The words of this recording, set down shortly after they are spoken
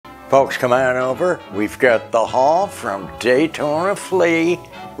Folks, come on over. We've got the haul from Daytona Flea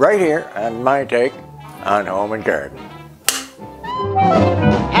right here on my take on Home and Garden.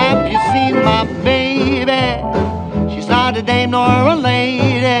 Have you seen my baby? She's not a dame nor a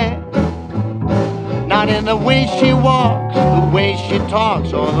lady. Not in the way she walks, the way she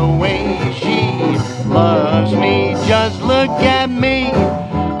talks, or the way she loves me. Just look at me.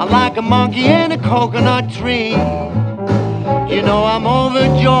 I'm like a monkey in a coconut tree. You know I'm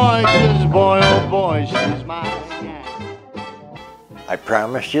overjoyed, 'cause boy, oh boy, she's mine. I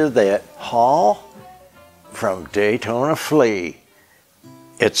promise you that haul from Daytona Flea.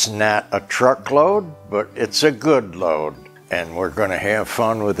 It's not a truckload, but it's a good load, and we're gonna have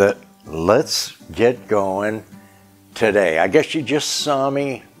fun with it. Let's get going today. I guess you just saw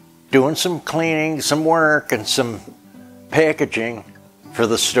me doing some cleaning, some work, and some packaging for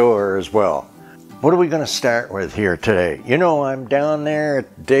the store as well. What are we going to start with here today? You know, I'm down there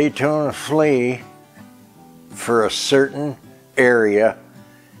at Daytona Flea for a certain area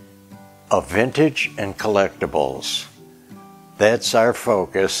of vintage and collectibles. That's our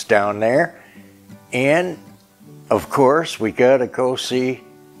focus down there. And of course, we got to go see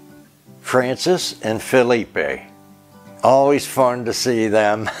Francis and Felipe. Always fun to see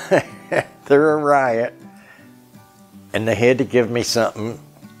them. They're a riot. And they had to give me something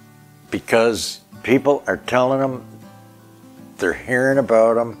because people are telling them they're hearing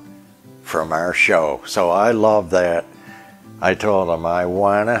about them from our show. So I love that. I told them I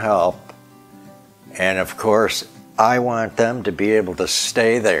want to help. And of course, I want them to be able to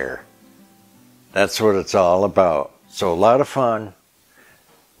stay there. That's what it's all about. So a lot of fun.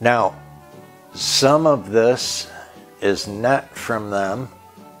 Now, some of this is not from them.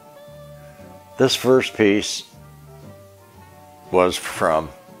 This first piece was from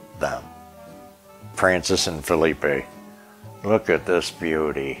them. Francis and Felipe. Look at this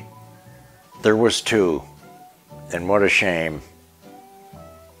beauty. There was two, and what a shame.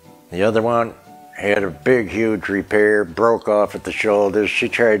 The other one had a big, huge repair, broke off at the shoulders. She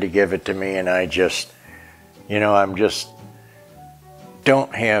tried to give it to me, and I just, you know,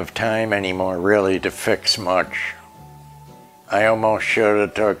 don't have time anymore really to fix much. I almost should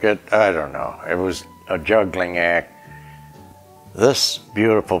have took it. I don't know. It was a juggling act. This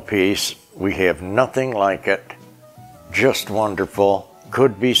beautiful piece, we have nothing like it. Just wonderful.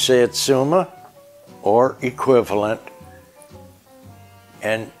 Could be Satsuma or equivalent.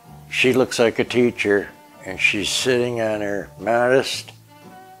 And she looks like a teacher, and she's sitting on her modest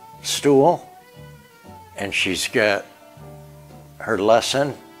stool, and she's got her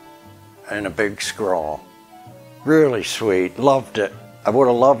lesson and a big scroll. Really sweet. Loved it. I would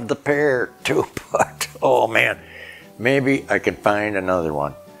have loved the pair too, but oh man, maybe I could find another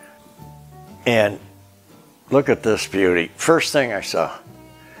one. And look at this beauty. First thing I saw,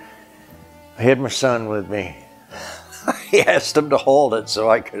 I had my son with me. I asked him to hold it so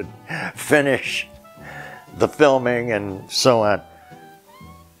I could finish the filming and so on.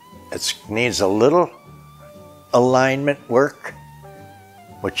 It needs a little alignment work,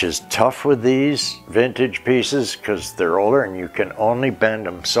 which is tough with these vintage pieces because they're older and you can only bend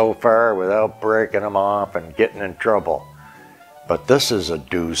them so far without breaking them off and getting in trouble. But this is a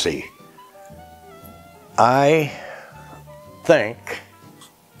doozy. I think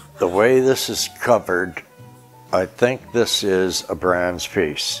the way this is covered, I think this is a bronze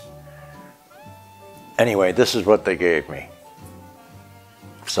piece. Anyway, this is what they gave me.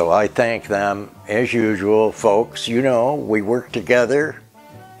 So I thank them as usual, folks. You know, we work together.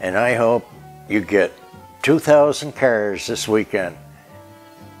 And I hope you get 2,000 cars this weekend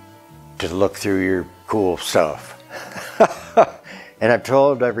to look through your cool stuff. And I've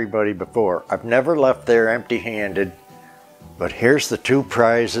told everybody before, I've never left there empty-handed, but here's the two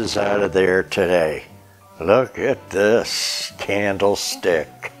prizes out of there today. Look at this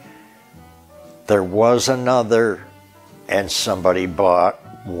candlestick. There was another, and somebody bought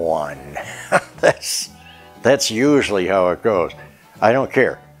one. That's usually how it goes. I don't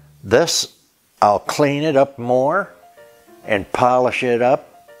care. This, I'll clean it up more and polish it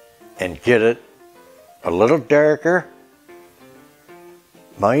up and get it a little darker.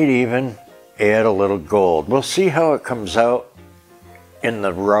 Might even add a little gold. We'll see how it comes out in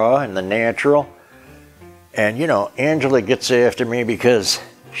the raw and the natural. And you know, Angela gets after me because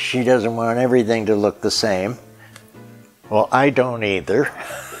she doesn't want everything to look the same. Well, I don't either.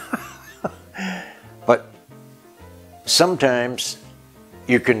 But sometimes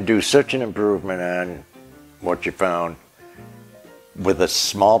you can do such an improvement on what you found with a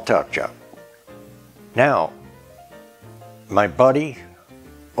small touch-up. Now, my buddy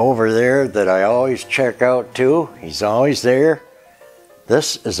over there that I always check out too, he's always there.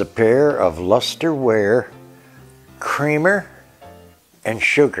 This is a pair of lusterware creamer and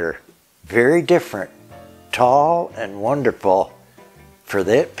sugar. Very different, tall and wonderful for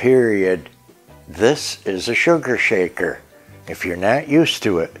that period. This is a sugar shaker. If you're not used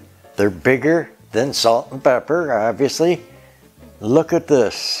to it, they're bigger than salt and pepper, obviously. Look at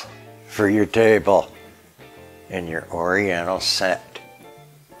this for your table in your Oriental set.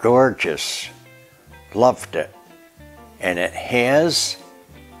 Gorgeous. Loved it. And it has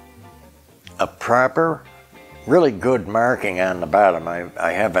a proper, really good marking on the bottom.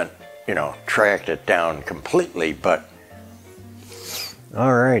 I haven't, tracked it down completely, but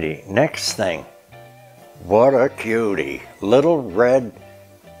alrighty, next thing. What a cutie. Little red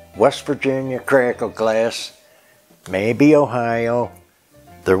West Virginia crackle glass, maybe Ohio.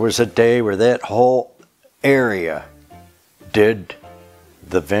 There was a day where that whole area did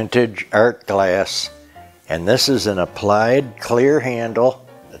the vintage art glass, and this is an applied clear handle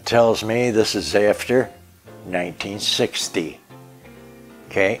that tells me this is after 1960.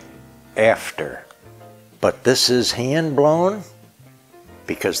 Okay, after. But this is hand blown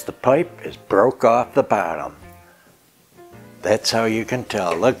because the pipe is broke off the bottom. That's how you can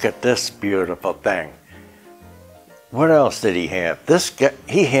tell. Look at this beautiful thing. What else did he have? This guy,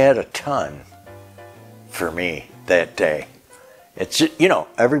 he had a ton for me that day. It's,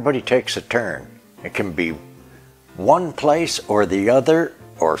 everybody takes a turn. It can be one place or the other,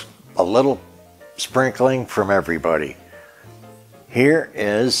 or a little sprinkling from everybody. Here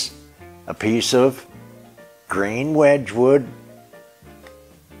is a piece of green Wedgwood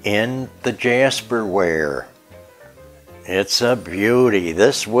in the Jasper ware. It's a beauty.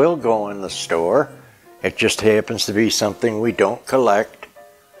 This will go in the store. It just happens to be something we don't collect,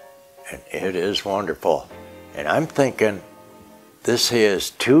 and it is wonderful. And I'm thinking this has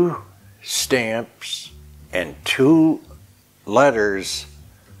 2 stamps and 2 letters.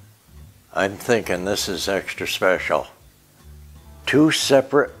 I'm thinking this is extra special. 2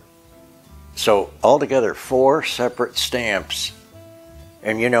 separate, so altogether 4 separate stamps.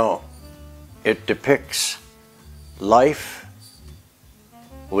 And it depicts life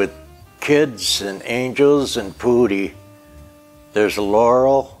with kids and angels and Pootie. There's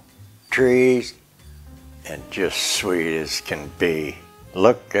laurel trees and just sweet as can be.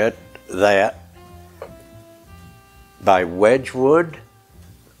 Look at that. By Wedgwood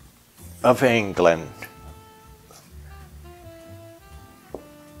of England.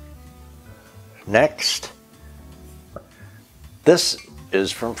 Next, this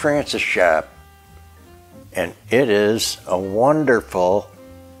is from Francis' shop, and it is a wonderful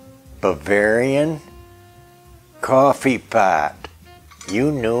Bavarian coffee pot.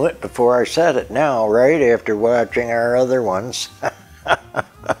 You knew it before I said it now, right? After watching our other ones.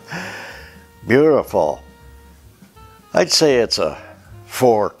 Beautiful. I'd say it's a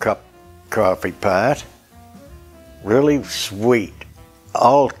 4-cup coffee pot. Really sweet.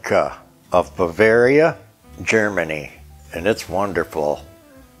 Alka of Bavaria, Germany. And it's wonderful.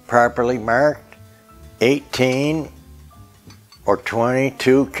 Properly marked, 18 or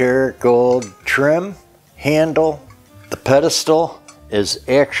 22 karat gold trim handle. The pedestal is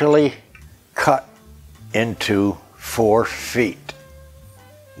actually cut into 4 feet.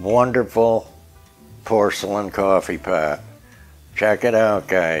 Wonderful porcelain coffee pot. Check it out,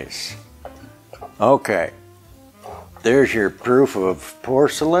 guys. Okay, there's your proof of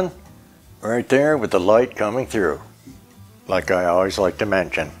porcelain right there with the light coming through, like I always like to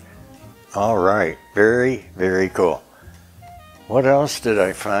mention. All right, very, very cool. What else did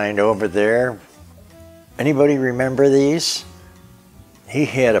I find over there? Anybody remember these? He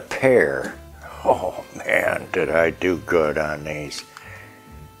had a pair. Oh man, did I do good on these.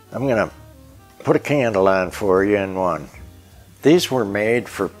 I'm gonna put a candle on for you in one. These were made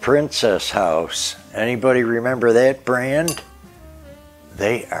for Princess House. Anybody remember that brand?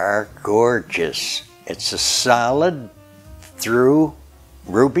 They are gorgeous. It's a solid through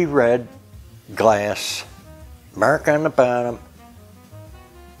ruby red glass, mark on the bottom,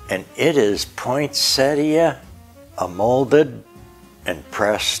 and it is poinsettia, a molded and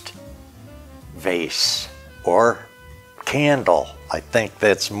pressed vase or candle. I think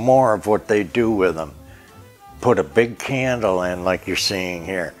that's more of what they do with them. Put a big candle in like you're seeing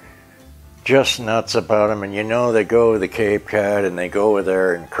here. Just nuts about them, and they go with the Cape Cod and they go with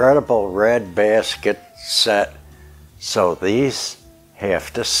their incredible red basket set. So these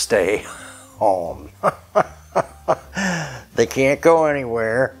have to stay home. They can't go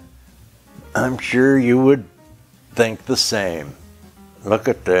anywhere. I'm sure you would think the same. Look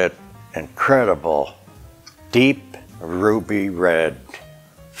at that incredible deep ruby red.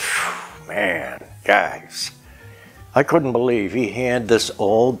 Man, guys, I couldn't believe he had this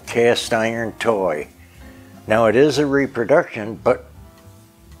old cast iron toy. Now it is a reproduction, but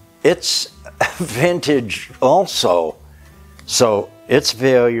it's vintage also. So its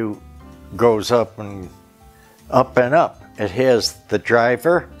value goes up and up and up. It has the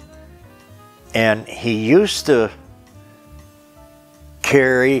driver, and he used to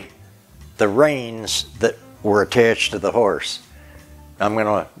carry the reins that were attached to the horse.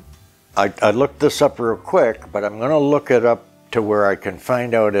 I looked this up real quick, but I'm gonna look it up to where I can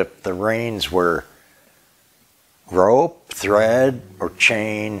find out if the reins were rope, thread, or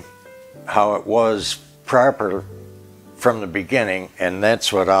chain, how it was proper from the beginning, and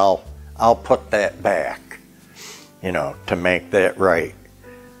that's what I'll put that back, you know, to make that right.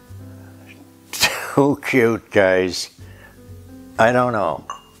 Too cute, guys. I don't know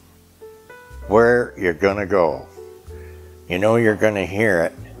where you're gonna go. You know you're gonna hear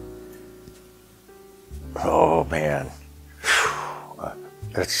it. Oh man,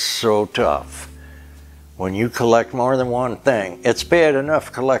 it's so tough. When you collect more than one thing, it's bad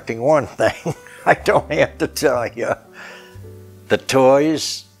enough collecting one thing. I don't have to tell you. The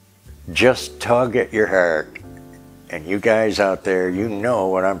toys just tug at your heart. And you guys out there, you know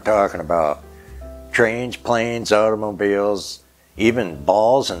what I'm talking about. Trains, planes, automobiles, even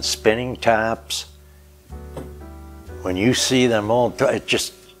balls and spinning tops. When you see them old, it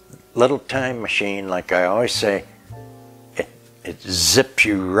just, little time machine, like I always say, it zips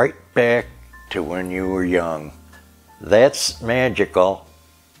you right back to when you were young. That's magical,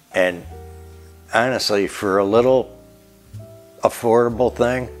 and honestly, for a little affordable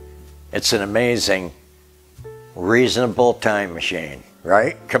thing, it's an amazing, reasonable time machine,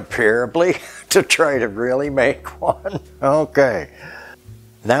 right? Comparably, to try to really make one. Okay.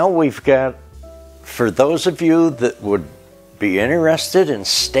 Now we've got, for those of you that would be interested in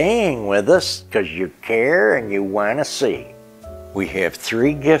staying with us because you care and you want to see, we have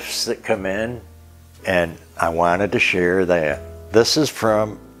 3 gifts that come in, and I wanted to share that. This is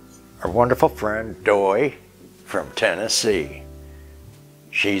from our wonderful friend Doy from Tennessee.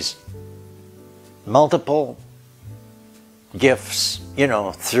 She's multiple gifts, you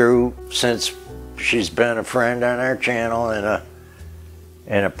know, since she's been a friend on our channel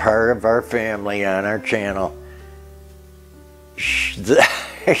and a part of our family on our channel.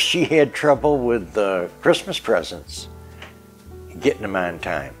 She had trouble with Christmas presents, getting them on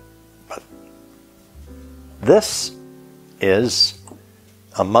time. But this is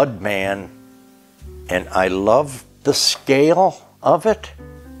a mud man, and I love the scale of it.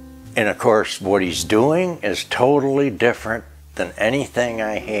 And of course, what he's doing is totally different than anything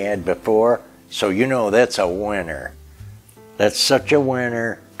I had before. So you know that's a winner. That's such a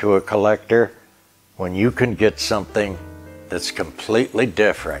winner to a collector when you can get something that's completely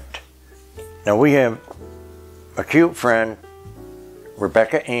different. Now we have a cute friend,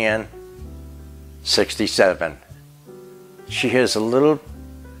 Rebecca Ann, 67. She has a little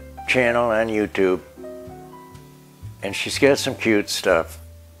channel on YouTube, and she's got some cute stuff.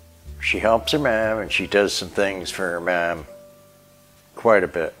 She helps her mom, and she does some things for her mom quite a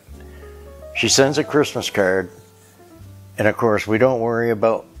bit. She sends a Christmas card, and of course we don't worry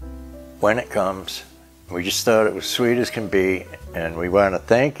about when it comes. We just thought it was sweet as can be, and we want to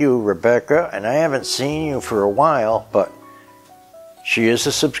thank you, Rebecca. And I haven't seen you for a while, but she is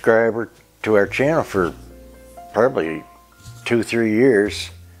a subscriber to our channel for probably 2-3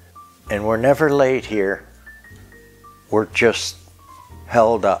 years, and we're never late here. We're just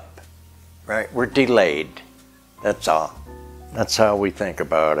held up, right? We're delayed, that's all. That's how we think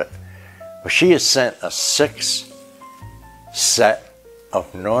about it. Well, she has sent a 6 set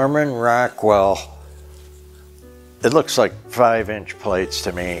of Norman Rockwell. It looks like 5-inch plates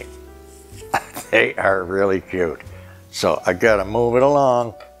to me. They are really cute. So I gotta move it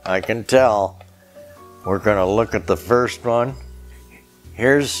along. I can tell. We're gonna look at the first one.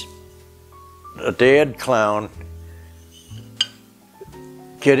 Here's a dad clown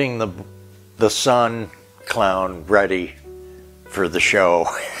getting the son clown ready for the show.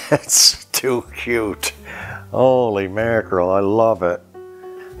 It's too cute. Holy mackerel, I love it.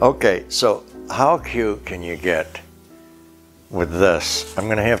 Okay, so how cute can you get with this? I'm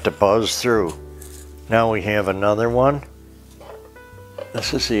gonna have to buzz through. Now we have another one.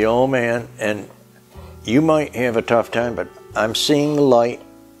 This is the old man, and you might have a tough time, but I'm seeing the light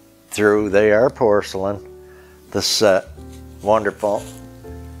through. They are porcelain, the set, wonderful.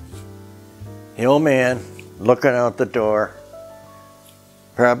 The old man looking out the door.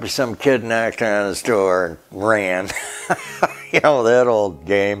 Probably some kid knocked on his door and ran. You know, that old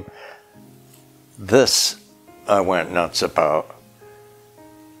game. This I went nuts about.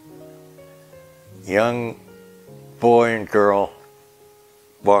 Young boy and girl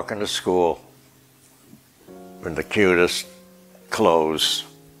walking to school with the cutest clothes,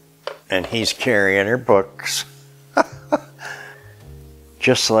 and he's carrying her books.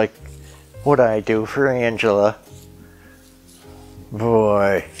 Just like what I do for Angela.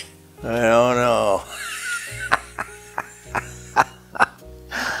 Boy, I don't know.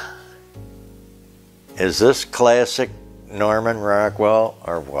 Is this classic Norman Rockwell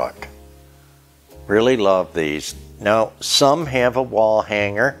or what? Really love these. Now, some have a wall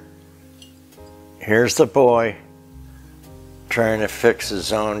hanger. Here's the boy trying to fix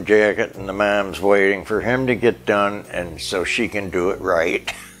his own jacket, and the mom's waiting for him to get done and so she can do it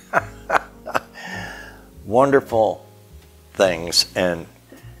right. Wonderful things. And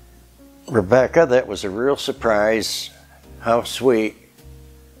Rebecca, that was a real surprise. How sweet.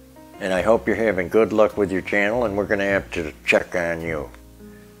 And I hope you're having good luck with your channel, and we're going to have to check on you.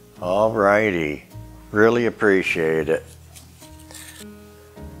 All righty. Really appreciate it.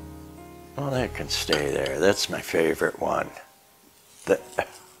 Well, that can stay there. That's my favorite one.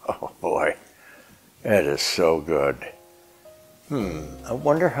 Oh boy, that is so good. I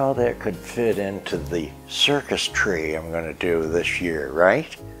wonder how that could fit into the circus tree I'm going to do this year,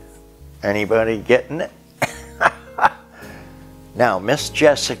 right? Anybody getting it? Now, Miss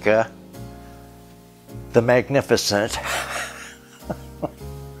Jessica, the Magnificent,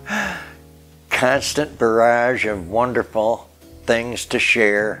 constant barrage of wonderful things to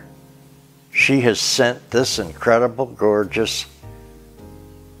share. She has sent this incredible, gorgeous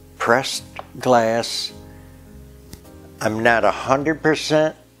pressed glass. I'm not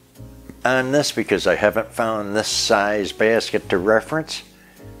 100% on this because I haven't found this size basket to reference.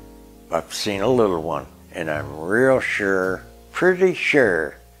 I've seen a little one, and I'm real sure, pretty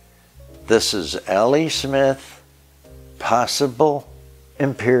sure, this is L.E. Smith, possible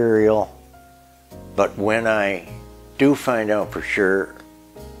Imperial, but when I do find out for sure,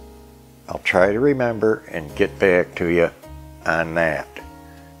 I'll try to remember and get back to you on that.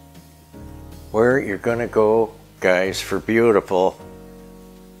 Where you're gonna go, guys, for beautiful,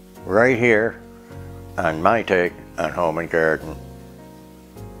 right here on my take on Home and Garden,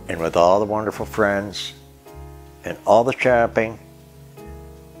 and with all the wonderful friends and all the shopping.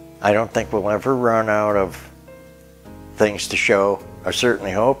 I don't think we'll ever run out of things to show. I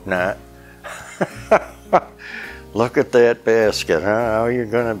certainly hope not. Look at that basket, huh? How you're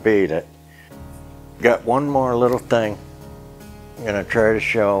gonna beat it. Got one more little thing I'm gonna try to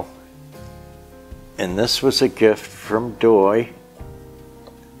show. And this was a gift from Doy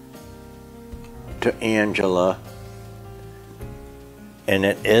to Angela. And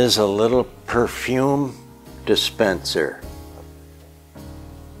it is a little perfume dispenser.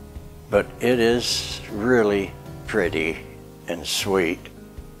 But it is really pretty and sweet.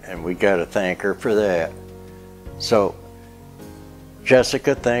 And we gotta thank her for that. So,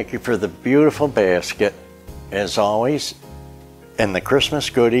 Jessica, thank you for the beautiful basket, as always, and the Christmas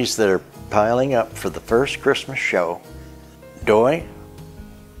goodies that are piling up for the first Christmas show. Doy,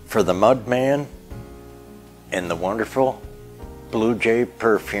 for the Mud Man, and the wonderful Blue Jay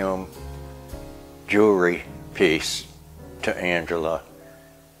perfume jewelry piece to Angela.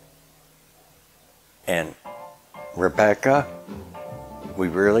 And Rebecca, we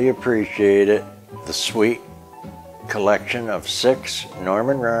really appreciate it. The sweet collection of 6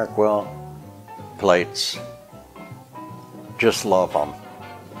 Norman Rockwell plates. Just love them.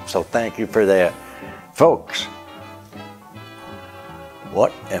 So thank you for that. Folks,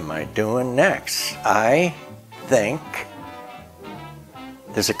 what am I doing next? I think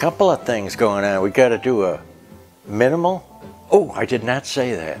there's a couple of things going on. We got to do a minimal. Oh, I did not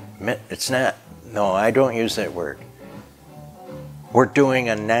say that. It's not. No, I don't use that word. We're doing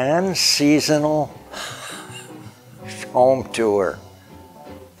a non-seasonal home tour.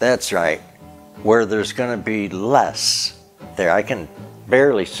 That's right. Where there's going to be less. There, I can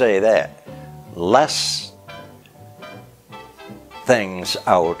barely say that. Less things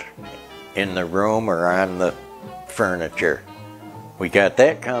out in the room or on the furniture. We got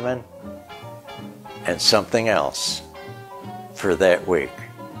that coming, and something else for that week.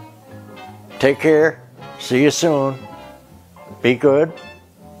 Take care. See you soon. Be good.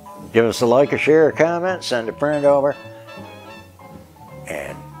 Give us a like, a share, a comment, send a friend over.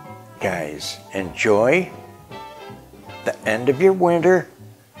 And guys, enjoy the end of your winter.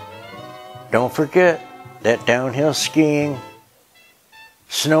 Don't forget that downhill skiing,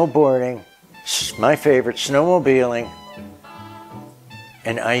 snowboarding, my favorite, snowmobiling,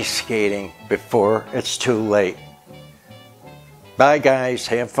 and ice skating before it's too late. Bye guys,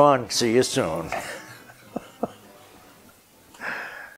 have fun, see you soon.